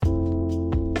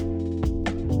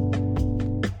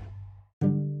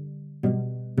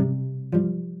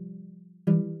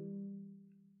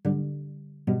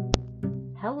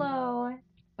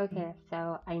Okay,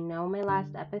 so I know my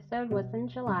last episode was in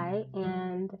July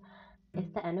and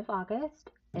it's the end of August.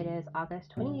 It is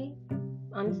August 28th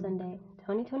on a Sunday,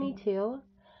 2022.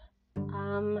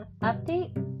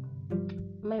 Update,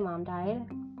 my mom died.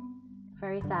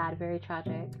 Very sad, very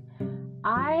tragic.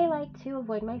 I like to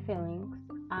avoid my feelings.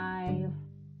 I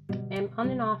am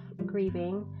on and off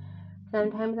grieving.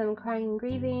 Sometimes I'm crying and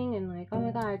grieving and like, oh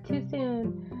my god, too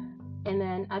soon. And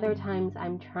then other times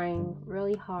I'm trying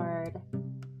really hard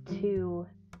to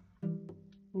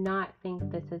not think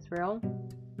this is real.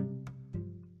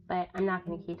 But I'm not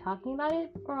going to keep talking about it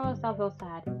or else I'll feel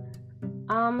sad.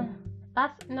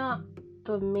 That's not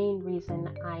the main reason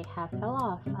I have fell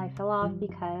off. I fell off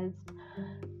because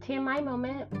to my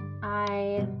moment,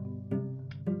 I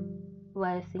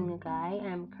was seeing a guy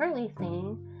I'm currently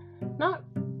seeing, not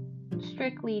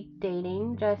strictly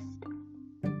dating, just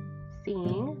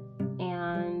seeing,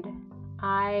 and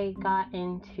I got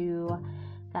into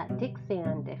that dick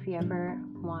sand. If you ever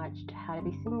watched How to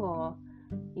Be Single,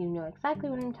 you know exactly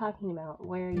what I'm talking about,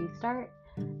 where you start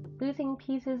losing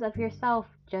pieces of yourself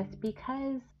just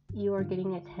because you are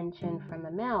getting attention from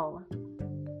a male.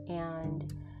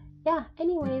 And yeah,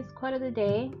 anyways, quote of the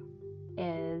day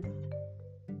is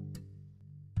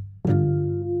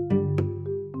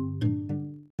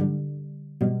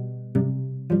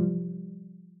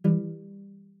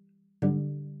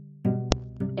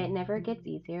it never gets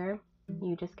easier,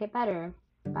 you just get better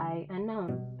by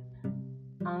unknown.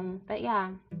 But yeah,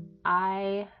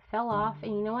 I fell off,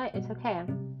 and you know what? It's okay.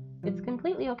 It's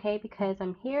completely okay because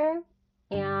I'm here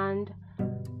and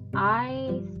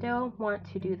I still want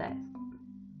to do this.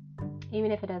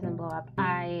 Even if it doesn't blow up,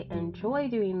 I enjoy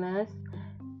doing this.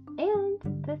 And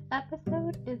this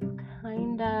episode is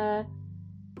kinda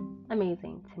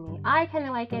amazing to me. I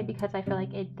kinda like it because I feel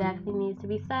like it definitely needs to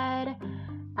be said.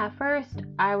 At first,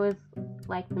 I was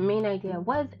like, the main idea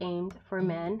was aimed for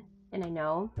men, and I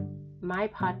know my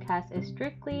podcast is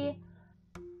strictly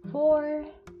for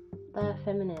the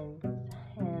feminines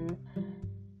and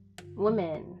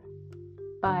women,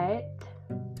 but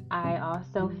I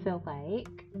also feel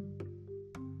like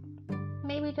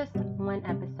maybe just one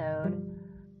episode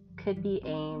could be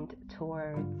aimed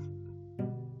towards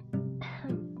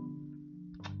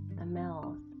the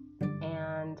males,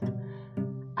 and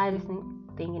I just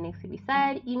think it needs to be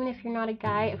said. Even if you're not a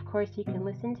guy, of course you can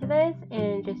listen to this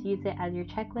and just use it as your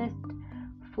checklist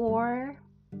for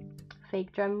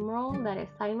fake drum roll that is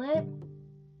silent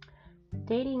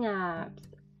dating apps.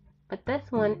 But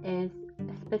this one is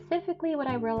specifically what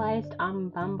I realized on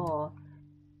Bumble.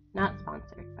 Not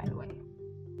sponsored, by the way.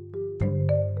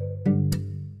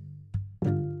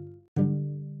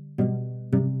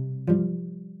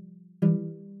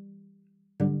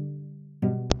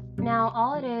 Now,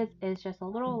 all it is just a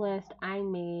little list I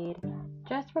made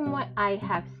just from what I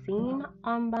have seen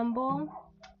on Bumble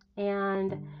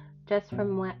and just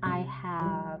from what I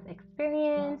have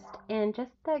experienced, and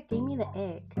just that gave me the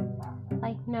ick.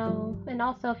 Like, no. And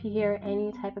also, if you hear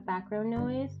any type of background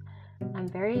noise, I'm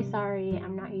very sorry.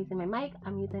 I'm not using my mic,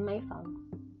 I'm using my phone.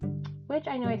 Which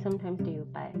I know I sometimes do,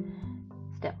 but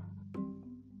still.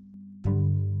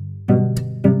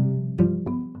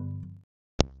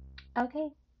 Okay,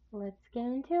 let's get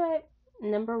into it.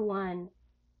 Number 1,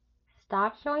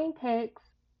 stop showing pics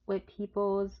with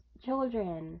people's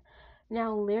children.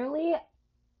 Now, literally,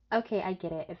 okay, I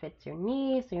get it if it's your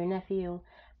niece or your nephew,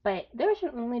 but there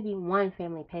should only be one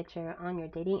family picture on your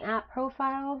dating app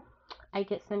profile. I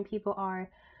get some people are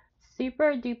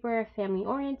super duper family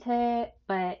oriented,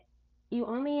 but you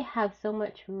only have so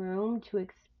much room to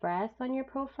express on your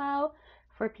profile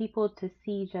for people to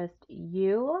see just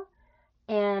you.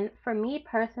 And for me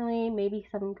personally, maybe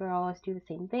some girls do the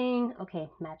same thing. Okay,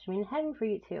 match made in heaven for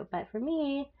you too. But for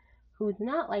me, who's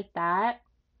not like that,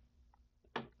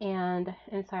 and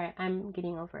sorry, I'm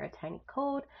getting over a tiny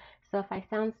cold, so if I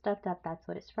sound stuffed up, that's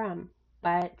what it's from.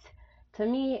 But to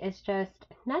me, it's just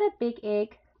not a big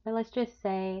ick, but let's just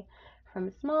say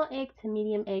from small ick to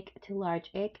medium ick to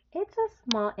large ick, it's a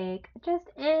small ick. Just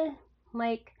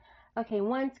like, okay,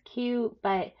 one's cute,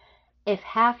 but if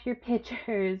half your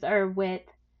pictures are with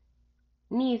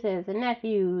nieces and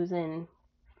nephews and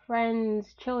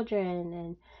friends' children,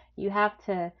 and you have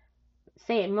to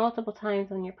say it multiple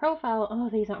times on your profile, oh,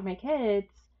 these aren't my kids,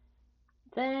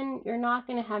 then you're not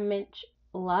going to have much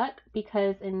luck,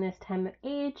 because in this time of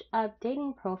age of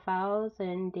dating profiles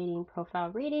and dating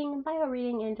profile reading, bio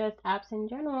reading, and just apps in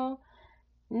general,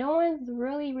 no one's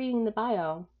really reading the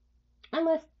bio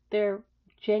unless they're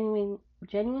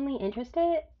genuinely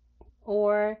interested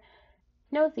or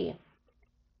nosy.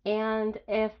 And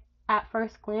if at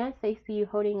first glance they see you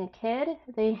holding a kid,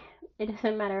 It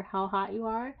doesn't matter how hot you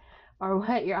are or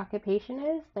what your occupation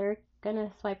is, they're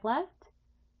gonna swipe left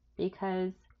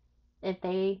because if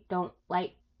they don't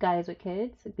like guys with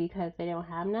kids because they don't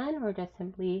have none or just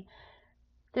simply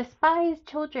despise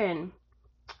children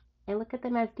and look at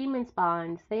them as demon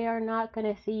spawns, they are not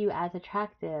gonna see you as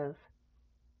attractive.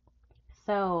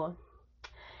 So,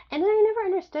 and then I never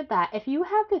understood that. If you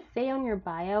have to say on your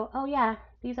bio, oh yeah,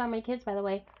 these are my kids by the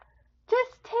way,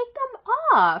 just take them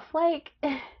off. Like,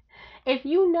 if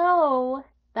you know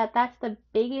that that's the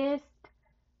biggest,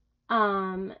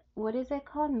 what is it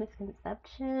called?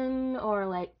 Misconception, or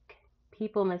like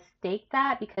people mistake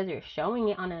that because you're showing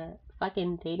it on a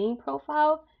fucking dating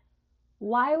profile.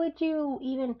 Why would you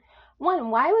even,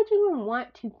 why would you even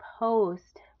want to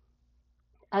post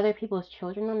other people's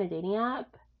children on a dating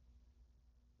app?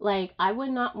 Like, I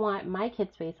would not want my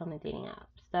kid's face on the dating app.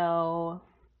 So,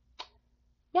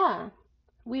 yeah,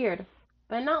 weird.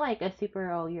 But not like a super,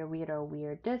 oh, you're weird or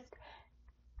weird. Just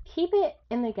keep it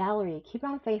in the gallery. Keep it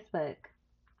on Facebook.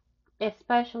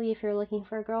 Especially if you're looking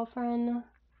for a girlfriend.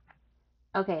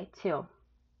 Okay, 2.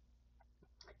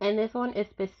 And this one is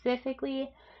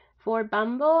specifically for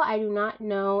Bumble. I do not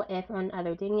know if on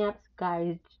other dating apps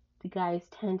guys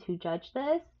tend to judge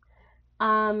this.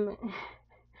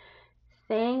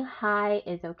 Saying hi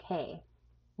is okay.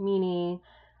 Meaning,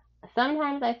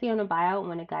 sometimes I see on a bio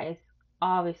when a guy is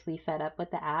obviously fed up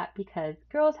with the app because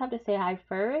girls have to say hi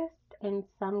first, and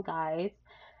some guys,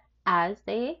 as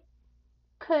they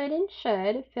could and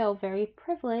should, feel very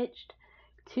privileged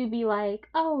to be like,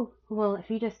 oh, well, if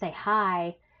you just say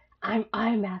hi, I'm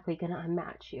automatically gonna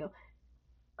unmatch you.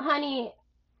 Honey,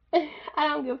 I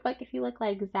don't give a fuck if you look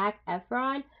like Zac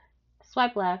Efron.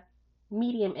 Swipe left,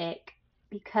 medium ick,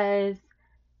 because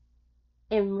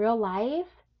in real life,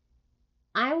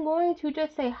 I'm going to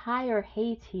just say hi or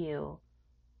hey to you.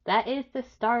 That is the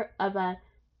start of a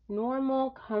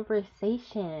normal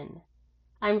conversation.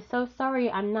 I'm so sorry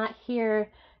I'm not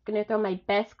here gonna throw my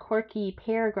best quirky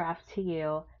paragraph to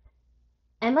you.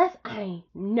 Unless I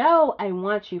know I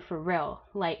want you for real.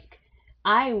 Unless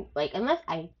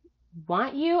I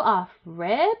want you off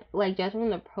rip, like just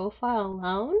from the profile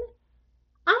alone,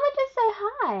 I'ma just say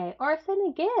hi or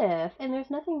send a GIF, and there's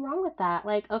nothing wrong with that.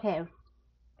 Like, okay,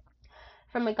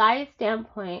 from a guy's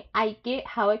standpoint, I get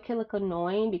how it could look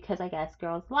annoying because I guess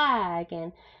girls lag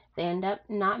and they end up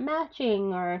not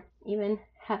matching or even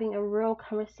having a real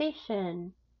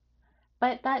conversation.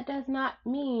 But that does not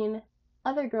mean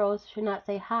other girls should not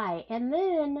say hi. And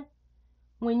then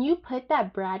when you put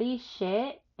that bratty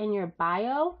shit in your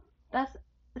bio, that's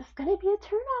gonna be a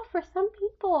turnoff for some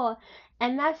people.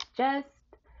 And that's just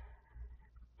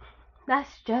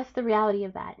the reality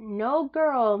of that. No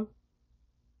girl,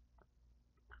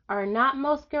 or not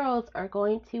most girls, are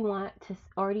going to want to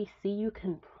already see you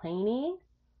complaining,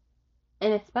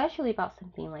 and especially about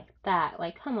something like that.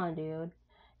 Like, come on, dude.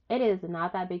 It is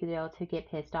not that big a deal to get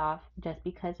pissed off just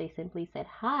because they simply said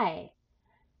hi.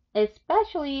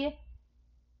 Especially,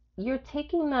 you're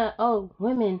taking the, oh,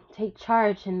 women take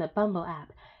charge in the Bumble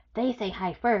app. They say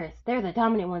hi first. They're the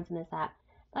dominant ones in this app.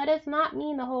 That does not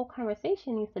mean the whole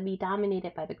conversation needs to be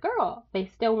dominated by the girl. They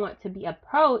still want to be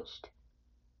approached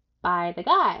by the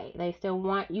guy. They still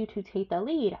want you to take the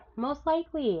lead. Most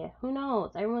likely. Who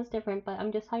knows? Everyone's different, but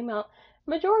I'm just talking about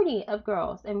majority of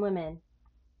girls and women.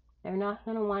 They're not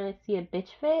going to want to see a bitch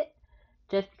fit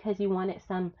just because you wanted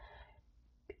some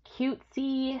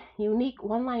cutesy, unique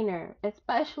one-liner.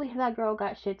 Especially if that girl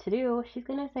got shit to do. She's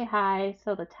going to say hi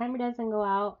so the timer doesn't go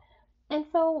out. And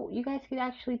so you guys could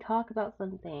actually talk about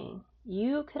something.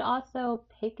 You could also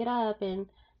pick it up and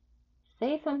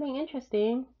say something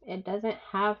interesting. It doesn't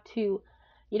have to,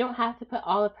 you don't have to put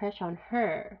all the pressure on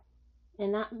her.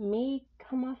 And that may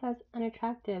come off as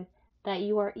unattractive that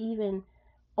you are even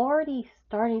already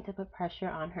starting to put pressure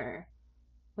on her,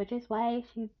 which is why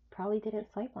she probably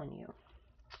didn't swipe on you.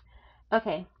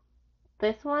 Okay,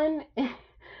 this one,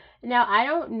 now I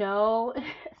don't know.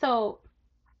 So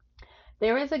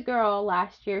there was a girl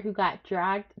last year who got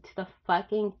dragged to the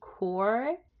fucking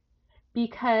core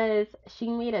because she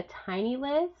made a tiny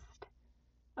list.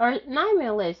 Or not even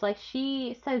a list. Like,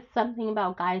 she said something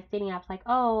about guys dating apps, like,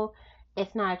 oh,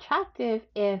 it's not attractive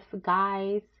if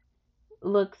guys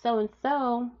look so and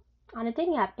so on a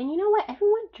dating app. And you know what?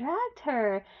 Everyone dragged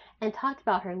her and talked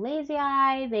about her lazy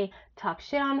eye. They talked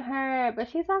shit on her, but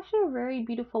she's actually a very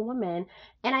beautiful woman.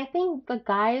 And I think the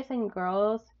guys and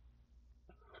girls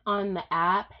on the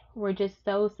app were just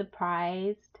so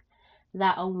surprised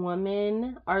that a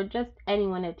woman, or just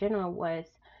anyone in general, was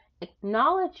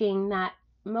acknowledging that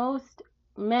most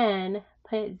men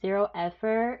put zero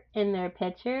effort in their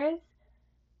pictures.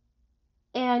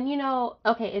 And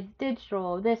okay, it's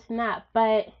digital, this and that,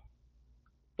 but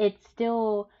it's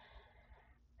still,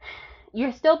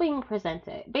 you're still being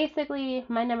presented. Basically,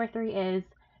 my number 3 is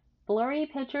blurry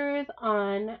pictures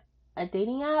on a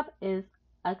dating app is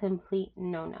a complete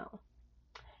no-no.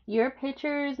 Your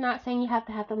pictures, not saying you have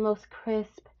to have the most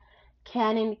crisp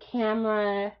Canon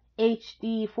camera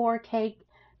HD 4K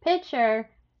picture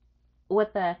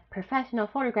with a professional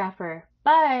photographer,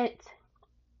 but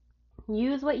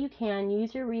use what you can,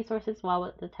 use your resources well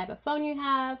with the type of phone you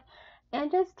have,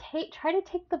 and just try to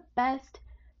take the best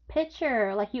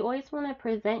picture. Like, you always want to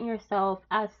present yourself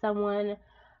as someone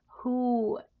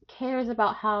who cares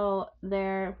about how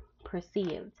they're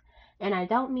perceived. And I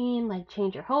don't mean like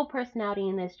change your whole personality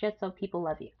in this just so people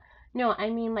love you. No, I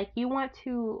mean like you want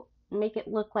to make it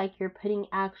look like you're putting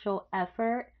actual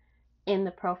effort in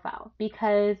the profile,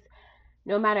 because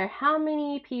no matter how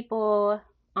many people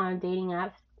on dating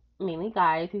apps, mainly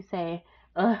guys, who say,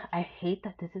 ugh, I hate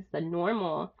that this is the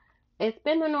normal. It's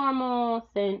been the normal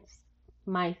since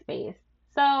MySpace.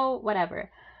 So, whatever.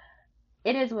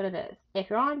 It is what it is. If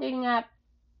you're on a dating app,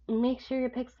 make sure your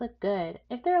pics look good.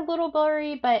 If they're a little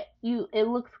blurry, but it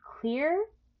looks clear,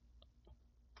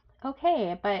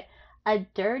 okay. But a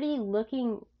dirty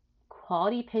looking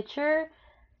quality picture,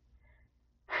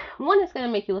 one is going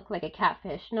to make you look like a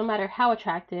catfish, no matter how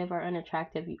attractive or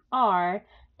unattractive you are.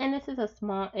 And this is a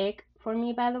small ick for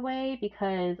me, by the way,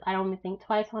 because I don't even think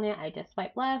twice on it. I just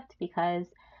swipe left because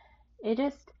it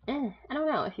just, I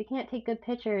don't know. If you can't take good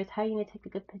pictures, how are you going to take a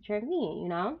good picture of me,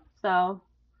 So,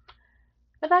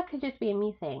 but that could just be a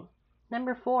me thing.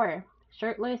 Number 4,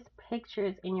 shirtless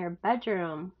pictures in your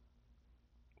bedroom.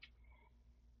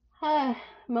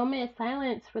 Moment of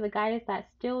silence for the guys that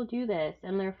still do this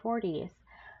in their 40s.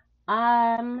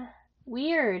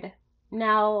 Weird.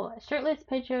 Now, shirtless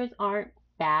pictures aren't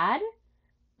bad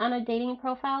on a dating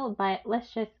profile, but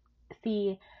let's just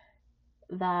see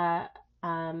the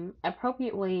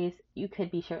appropriate ways you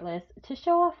could be shirtless to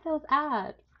show off those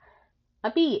abs. A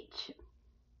beach,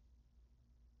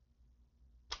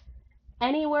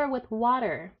 anywhere with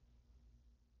water,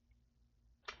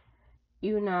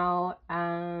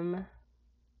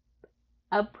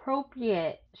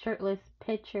 appropriate shirtless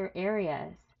picture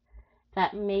areas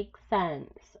that make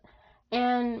sense.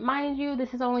 And mind you,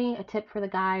 this is only a tip for the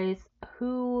guys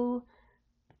who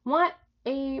want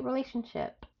a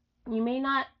relationship. You may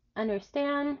not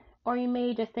understand, or you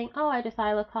may just think, oh,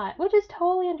 I look hot, which is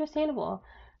totally understandable.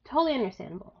 Totally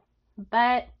understandable.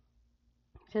 But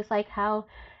just like how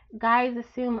guys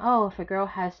assume, oh, if a girl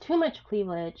has too much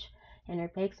cleavage in her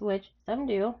pics, which some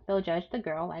do, they'll judge the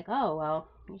girl like, oh, well,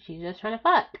 she's just trying to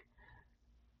fuck.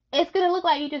 It's gonna look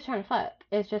like you just trying to fuck.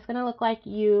 It's just gonna look like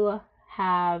you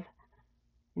have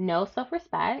no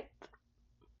self-respect,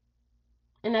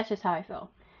 and that's just how I feel.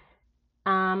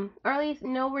 Or at least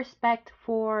no respect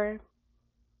for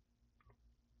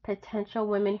potential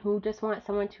women who just want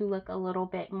someone to look a little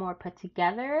bit more put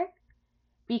together.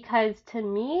 Because to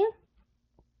me,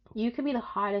 you could be the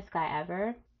hottest guy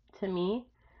ever to me,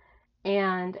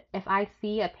 and if I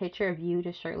see a picture of you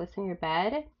just shirtless in your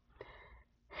bed,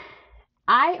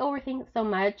 I overthink so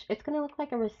much. It's gonna look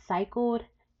like a recycled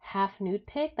half nude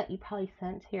pic that you probably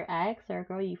sent to your ex or a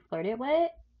girl you flirted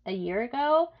with a year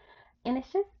ago, and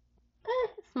it's just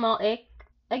small ick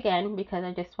again because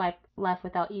I just swiped left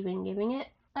without even giving it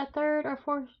a third or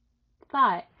fourth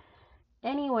thought.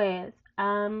 Anyways,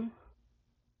 yeah,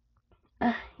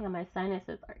 my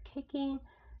sinuses are kicking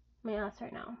my ass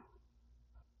right now.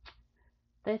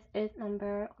 This is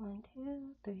number 1,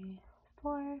 2, 3,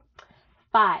 4,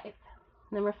 5.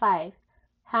 Number 5,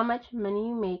 how much money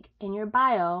you make in your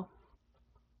bio.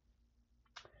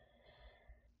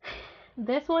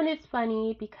 This one is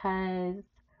funny because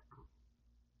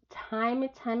time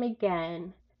and time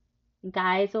again,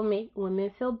 guys will make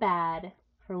women feel bad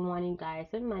for wanting guys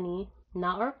with money.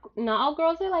 Not all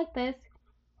girls are like this,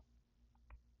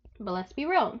 but let's be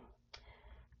real.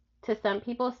 To some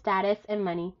people, status and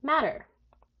money matter.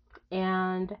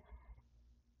 And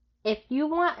if you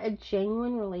want a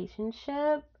genuine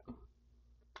relationship,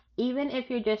 even if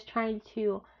you're just trying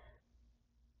to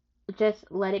just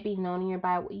let it be known in your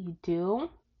bio what you do,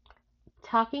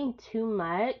 talking too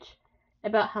much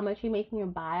about how much you make in your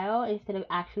bio instead of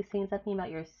actually saying something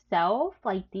about yourself,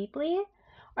 like deeply,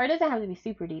 or it doesn't have to be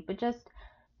super deep, but just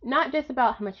not just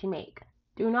about how much you make.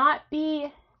 Do not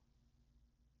be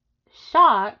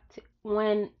shocked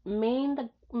when the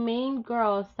main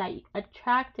girls that you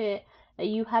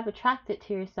have attracted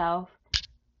to yourself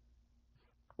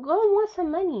go and want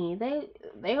some money.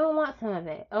 They don't want some of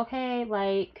it, okay?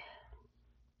 Like,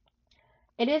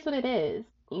 it is what it is,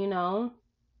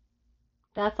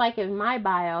 That's like in my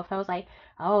bio, if I was like,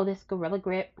 oh, this gorilla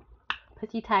grip,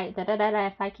 pussy tight, da da da da.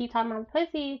 If I keep talking about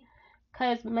pussy,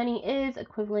 because money is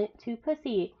equivalent to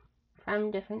pussy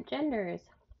from different genders.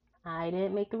 I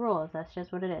didn't make the rules. That's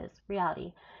just what it is.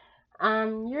 Reality.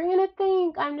 You're gonna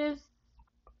think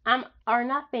I'm or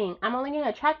nothing. I'm only gonna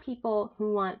attract people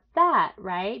who want that,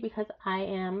 right? Because I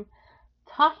am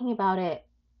talking about it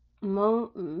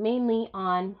mainly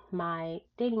on my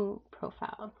dating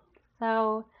profile.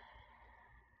 So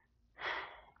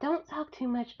don't talk too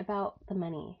much about the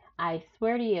money. I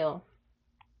swear to you,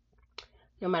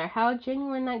 no matter how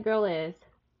genuine that girl is,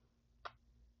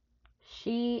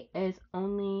 she is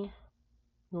only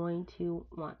going to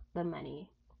want the money.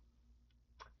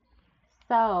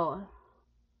 So,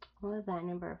 what was that,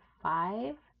 number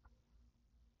 5?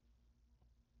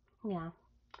 Yeah.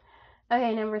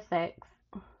 Okay, number 6.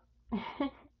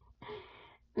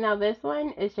 Now, this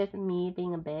one is just me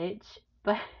being a bitch,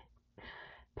 but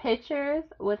pictures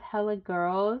with hella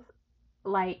girls,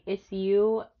 like it's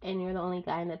you and you're the only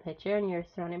guy in the picture and you're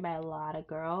surrounded by a lot of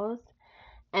girls,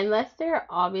 unless they're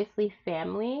obviously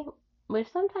family,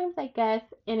 which sometimes I guess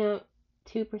in a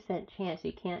 2% chance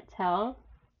you can't tell.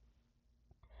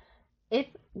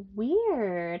 It's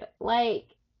weird. Like,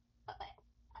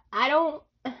 I don't.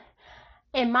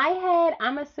 In my head,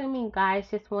 I'm assuming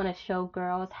guys just want to show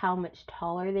girls how much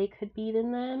taller they could be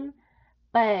than them,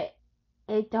 but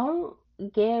it don't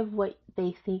give what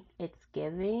they think it's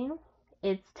giving.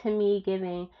 It's to me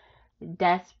giving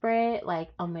desperate, like,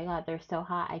 oh my god, they're so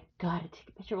hot, I gotta take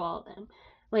a picture of all of them.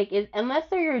 Like, unless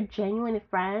they're your genuine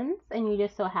friends and you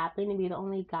just so happen to be the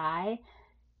only guy,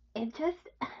 it just,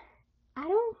 I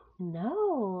don't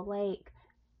know. Like,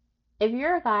 if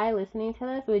you're a guy listening to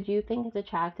this, would you think it's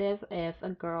attractive if a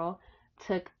girl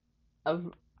took a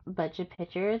bunch of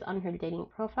pictures on her dating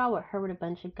profile with her with a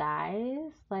bunch of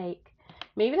guys? Like,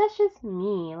 maybe that's just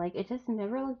me. Like, it just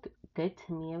never looked good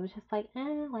to me. It was just like,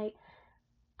 like,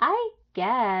 I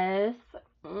guess.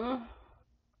 Mm,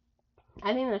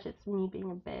 I think that's just me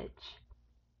being a bitch.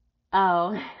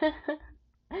 Oh.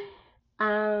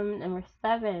 Number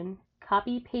 7,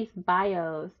 copy paste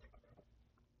bios.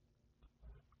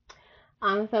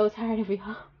 I'm so tired of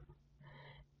y'all.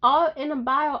 All in a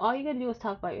bio, all you gotta do is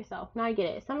talk about yourself. Now I get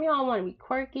it. Some of y'all want to be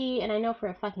quirky, and I know for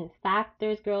a fucking fact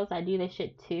there's girls that do this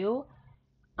shit too.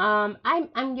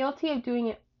 I'm guilty of doing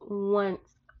it once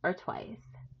or twice,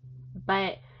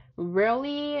 but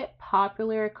really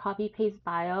popular copy paste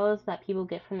bios that people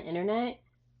get from the internet.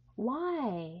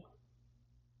 Why?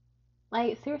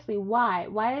 Like, seriously, why?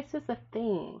 Why is this a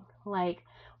thing? Like,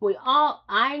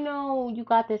 I know you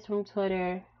got this from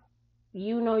Twitter.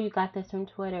 You know you got this from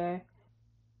Twitter.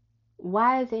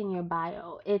 Why is it in your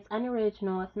bio? It's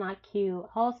unoriginal. It's not cute.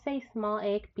 I'll say small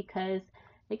ick because,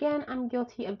 again, I'm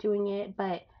guilty of doing it,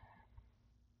 but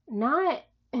not,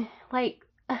 like,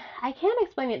 I can't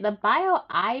explain it. The bio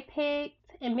I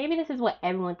picked, and maybe this is what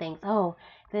everyone thinks. Oh,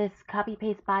 this copy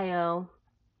paste bio,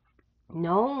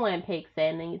 no one picks it,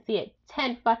 and then you see it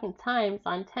 10 fucking times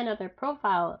on 10 other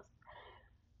profiles.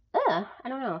 Ugh, I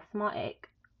don't know, small ick.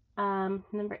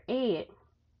 Number 8,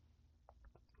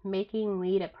 making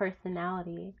weed a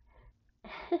personality.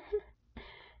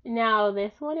 Now,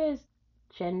 this one is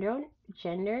gender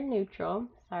gender neutral.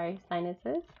 Sorry,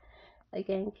 sinuses.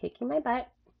 Again, kicking my butt.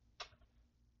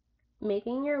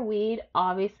 Making your weed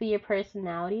obviously your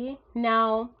personality.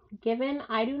 Now, given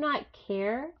I do not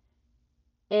care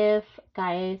if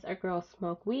guys or girls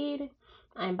smoke weed,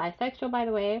 I'm bisexual, by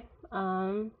the way.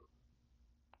 I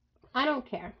don't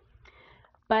care.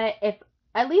 But if,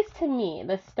 at least to me,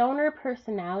 the stoner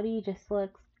personality just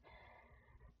looks,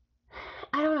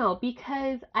 I don't know,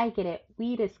 because I get it.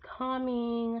 Weed is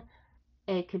calming.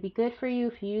 It could be good for you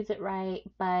if you use it right,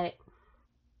 but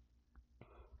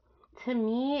to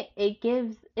me, it's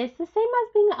the same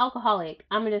as being an alcoholic.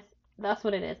 That's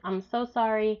what it is. I'm so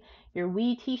sorry. Your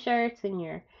weed t-shirts and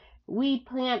your weed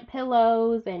plant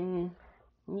pillows and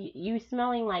you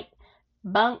smelling like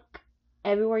bunk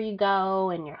everywhere you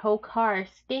go and your whole car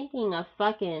stinking of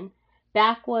fucking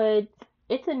backwoods.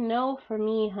 It's a no for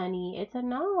me, honey. It's a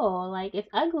no. Like, it's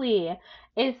ugly.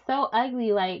 It's so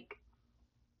ugly. Like,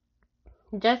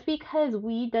 just because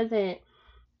weed doesn't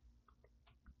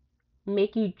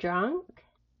make you drunk,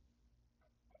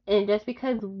 and just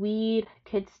because weed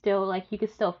could still, like, you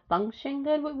could still function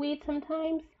good with weed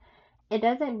sometimes, it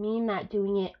doesn't mean that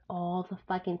doing it all the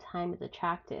fucking time is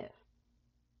attractive.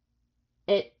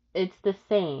 It's the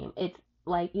same. It's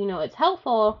like, it's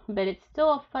helpful, but it's still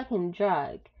a fucking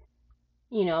drug.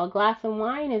 A glass of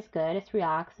wine is good, it's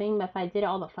relaxing, but if I did it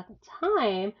all the fucking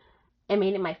time and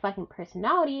made it my fucking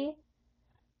personality,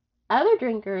 Other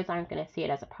drinkers aren't going to see it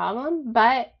as a problem,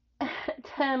 but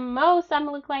to most, I'm going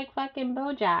to look like fucking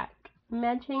Bojack.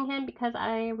 Mentioning him because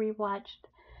I rewatched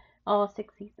all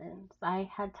 6 seasons. I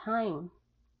had time.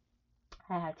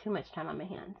 I had too much time on my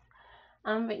hands.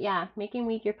 But yeah, making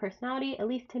weed your personality, at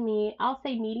least to me, I'll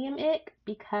say medium ick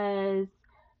because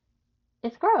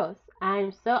it's gross.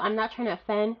 I'm not trying to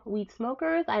offend weed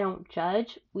smokers. I don't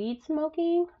judge weed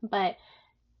smoking, but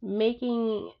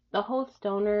making the whole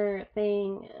stoner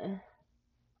thing.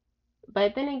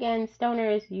 But then again,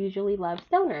 stoners usually love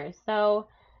stoners, so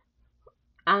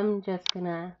I'm just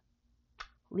gonna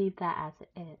leave that as it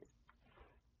is.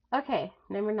 Okay,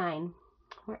 number 9.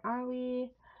 Where are we?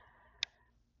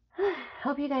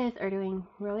 Hope you guys are doing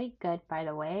really good, by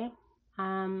the way.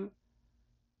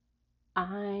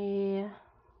 I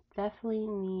definitely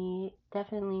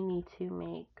need to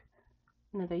make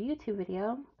another YouTube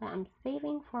video that I'm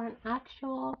saving for an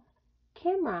actual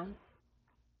camera.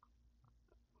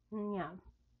 Yeah.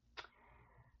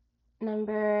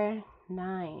 Number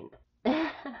 9.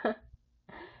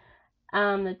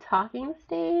 The talking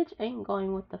stage and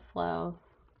going with the flow.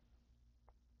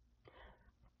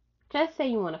 Just say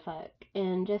you want to fuck,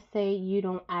 and just say you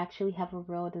don't actually have a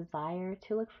real desire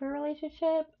to look for a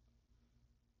relationship.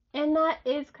 And that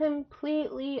is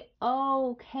completely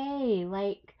okay.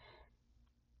 Like,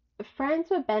 friends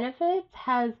with benefits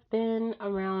has been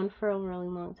around for a really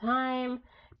long time.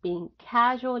 Being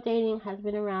casual dating has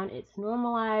been around. It's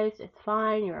normalized. It's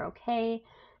fine. You're okay.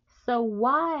 So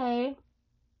why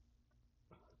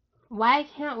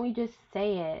can't we just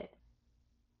say it?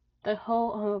 The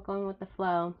whole going with the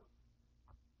flow.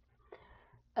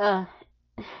 And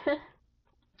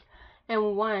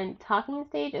one, talking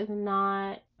stage is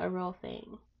not a real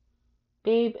thing.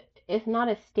 Babe, it's not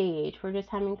a stage. We're just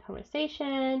having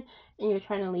conversation and you're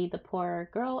trying to lead the poor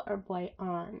girl or boy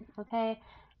on, okay?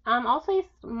 Also a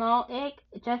small ick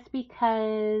just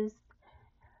because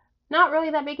not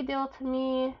really that big a deal to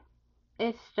me.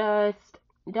 It's just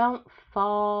don't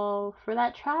fall for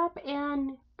that trap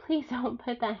and please don't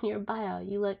put that in your bio.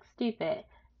 You look stupid.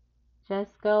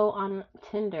 Just go on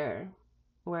Tinder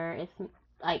where it's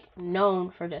like known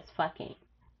for just fucking.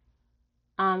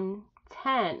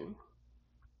 10.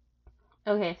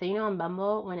 Okay, so you know on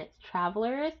Bumble when it's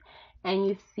travelers and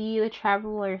you see the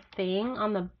traveler thing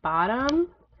on the bottom,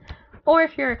 or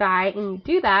if you're a guy and you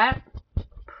do that,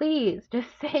 please just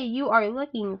say you are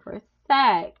looking for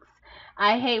sex.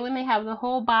 I hate when they have the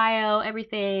whole bio,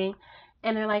 everything,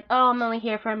 and they're like, oh, I'm only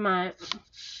here for a month.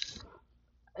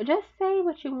 Just say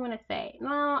what you want to say.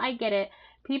 No, I get it.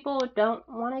 People don't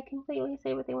want to completely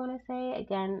say what they want to say.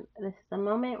 Again, this is a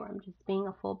moment where I'm just being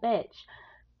a full bitch.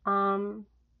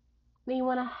 You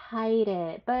want to hide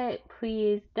it, but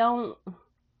please don't.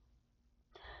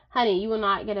 Honey, you will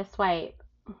not get a swipe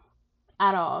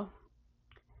at all.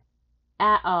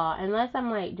 At all. Unless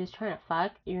I'm like just trying to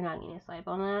fuck, you're not getting a swipe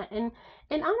on that. And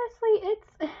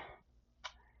honestly,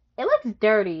 it looks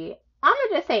dirty. I'm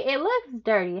gonna just say it looks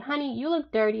dirty. Honey, you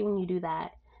look dirty when you do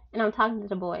that. And I'm talking to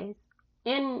the boys.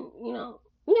 And no,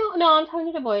 I'm talking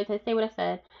to the boys. I say what I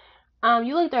said.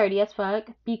 You look dirty as fuck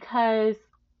because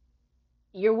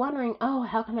you're wondering, oh,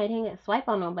 how come I didn't get a swipe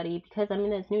on nobody? Because I'm in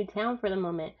this new town for the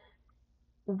moment.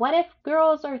 What if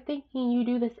girls are thinking you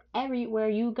do this everywhere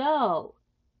you go?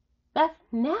 That's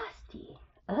nasty.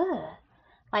 Ugh.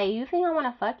 Like, you think I want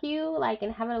to fuck you, like,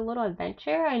 and have a little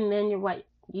adventure, and then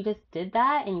you just did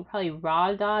that, and you probably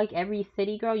raw dog every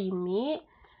city girl you meet?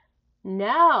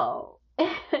 No.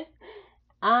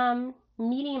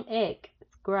 Medium ick.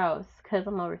 It's gross, because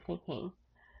I'm overthinking.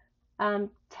 10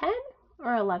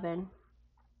 or 11?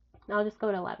 I'll just go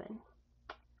with 11.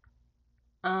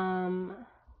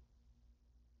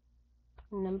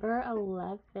 Number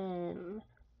 11.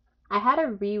 I had to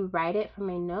rewrite it from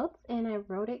my notes, and I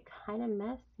wrote it kind of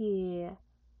messy.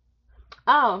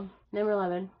 Oh, number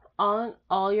 11.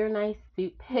 All your nice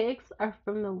suit pics are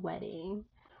from the wedding,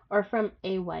 or from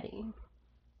a wedding.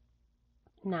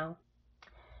 No.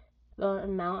 The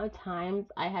amount of times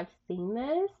I have seen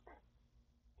this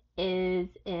is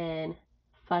in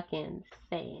fucking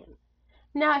insane.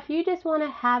 Now, if you just want to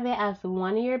have it as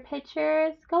one of your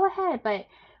pictures, go ahead. But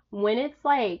when it's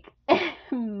like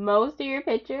most of your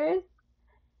pictures,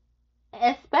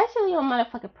 especially on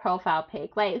motherfucking profile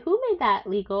pic, like who made that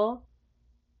legal?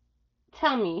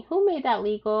 Tell me, who made that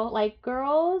legal? Like,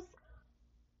 girls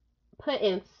put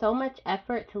in so much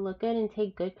effort to look good and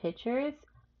take good pictures,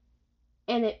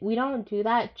 and we don't do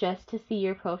that just to see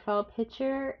your profile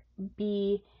picture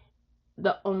be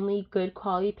the only good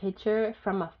quality picture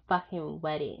from a fucking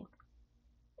wedding.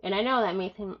 And I know that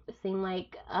may seem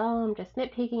like, oh, I'm just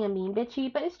nitpicking and being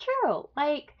bitchy, but it's true.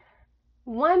 Like,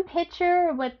 one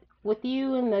picture with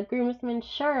you and the groomsman,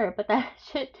 sure, but that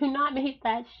shit, do not make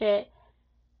that shit.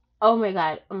 Oh my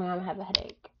god, I'm gonna have a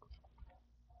headache.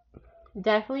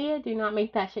 Definitely do not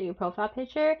make that shit your profile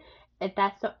picture if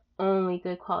that's the only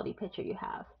good quality picture you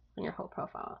have on your whole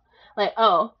profile. Like,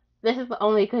 oh, this is the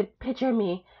only good picture of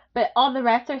me, but all the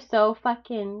rest are so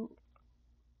fucking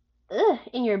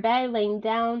in your bed, laying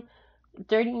down,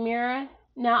 dirty mirror.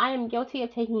 Now, I am guilty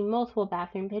of taking multiple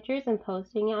bathroom pictures and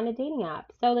posting it on a dating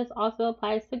app, so this also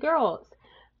applies to girls.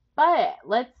 But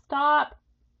let's stop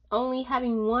only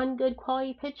having one good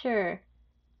quality picture.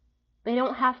 They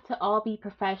don't have to all be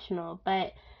professional,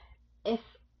 but if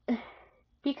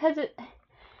because it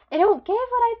don't give what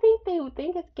I think they would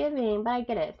think it's giving, but I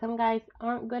get it. Some guys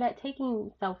aren't good at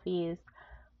taking selfies,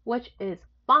 which is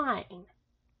fine.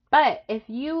 But if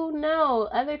you know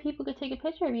other people could take a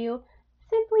picture of you,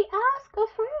 simply ask a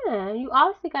friend. You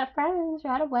obviously got friends.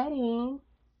 You're at a wedding.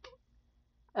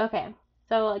 Okay,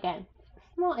 so again,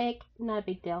 small ick, not a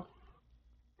big deal.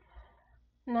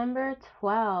 Number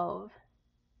 12.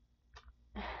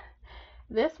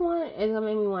 This one is gonna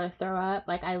make me want to throw up.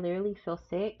 Like, I literally feel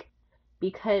sick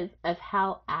because of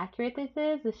how accurate this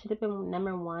is. This should have been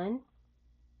number 1.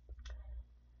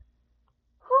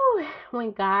 Whew.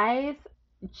 When guys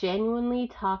genuinely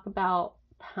talk about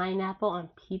pineapple on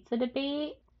pizza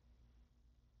debate,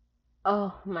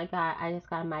 oh my god, I just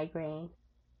got a migraine.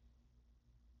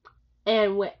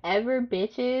 And whatever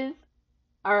bitches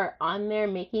are on there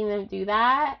making them do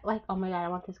that, like, oh my god, I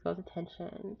want this girl's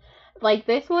attention. Like,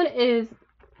 this one is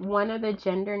one of the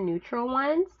gender neutral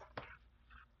ones.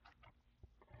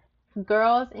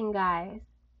 Girls and guys,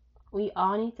 we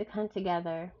all need to come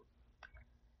together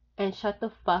and shut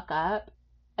the fuck up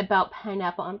about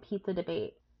pineapple on pizza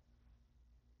debate.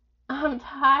 I'm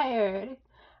tired.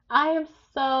 I am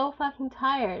so fucking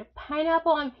tired.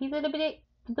 Pineapple on pizza debate?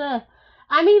 Bleh.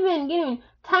 I'm even getting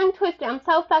tongue twisted. I'm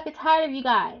so fucking tired of you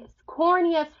guys.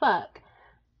 Corny as fuck.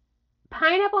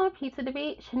 Pineapple on pizza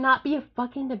debate should not be a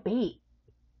fucking debate.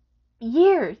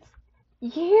 Years.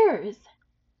 Years.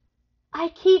 I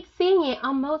keep seeing it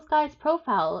on most guys'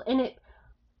 profile, and it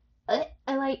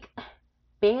like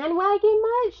bandwagon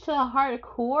much to the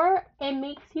hardcore. It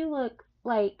makes you look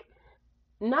like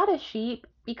not a sheep,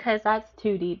 because that's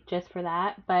too deep just for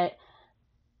that, but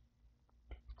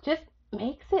just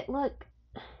makes it look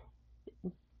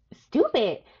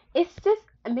stupid. It's just,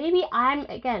 maybe I'm,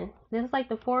 again, this is like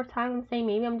the 4th time I'm saying,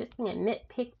 maybe I'm just being a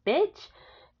nitpick bitch.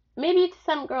 Maybe to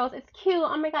some girls it's cute.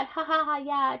 Oh my god, ha ha ha,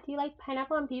 yeah. Do you like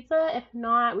pineapple on pizza? If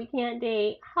not, we can't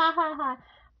date. Ha ha ha.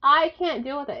 I can't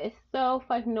deal with it. It's so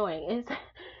fucking annoying. It's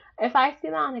if I see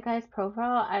that on a guy's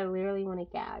profile, I literally want to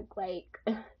gag.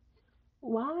 Like,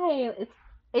 why?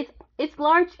 It's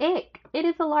large ick. It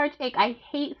is a large ick. I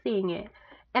hate seeing it.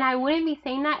 And I wouldn't be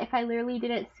saying that if I literally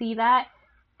didn't see that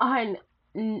on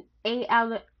 7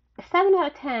 out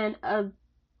of 10 of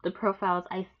the profiles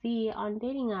I see on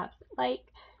dating apps. Like,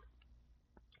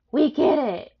 we get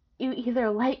it. You either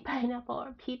like pineapple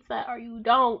or pizza or you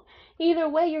don't. Either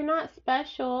way, you're not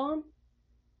special.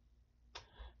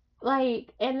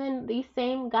 Like, and then these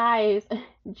same guys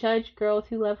judge girls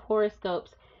who love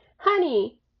horoscopes.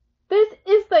 Honey, this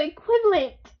is the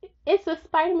equivalent. It's a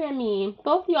Spider-Man meme.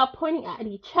 Both of y'all pointing at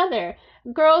each other.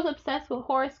 Girls obsessed with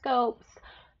horoscopes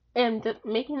and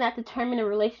making that determine a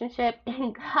relationship,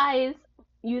 and guys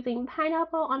using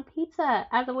pineapple on pizza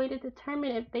as a way to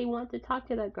determine if they want to talk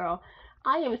to that girl.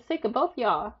 I am sick of both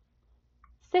y'all.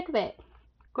 Sick of it.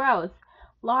 Gross.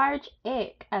 Large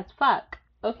ick as fuck.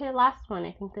 Okay, last one.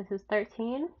 I think this is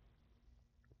 13.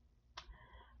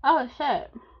 Oh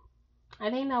shit. I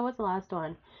think that was the last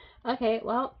one. Okay,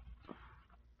 well,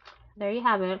 there you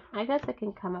have it. I guess I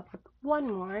can come up with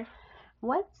one more.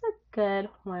 What's a good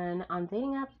one on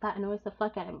dating apps that annoys the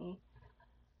fuck out of me?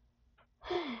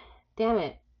 Damn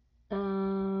it.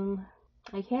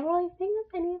 I can't really think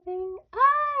of anything.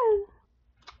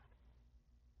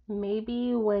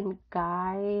 Maybe when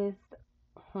guys,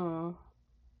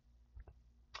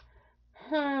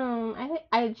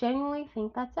 I genuinely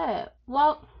think that's it.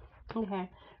 Well, okay.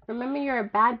 Remember, you're a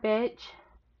bad bitch.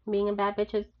 Being a bad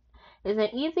bitch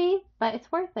isn't easy, but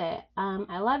it's worth it.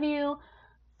 I love you.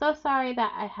 So sorry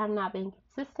that I have not been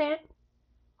consistent,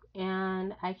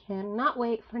 and I cannot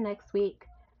wait for next week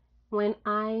when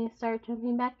I start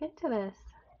jumping back into this.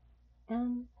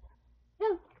 And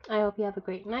yeah, I hope you have a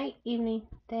great night, evening,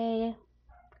 day,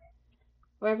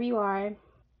 wherever you are.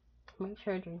 Make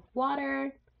sure to drink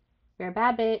water. You're a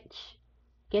bad bitch.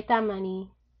 Get that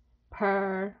money.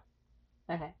 Purr.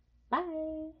 Okay.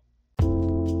 Bye.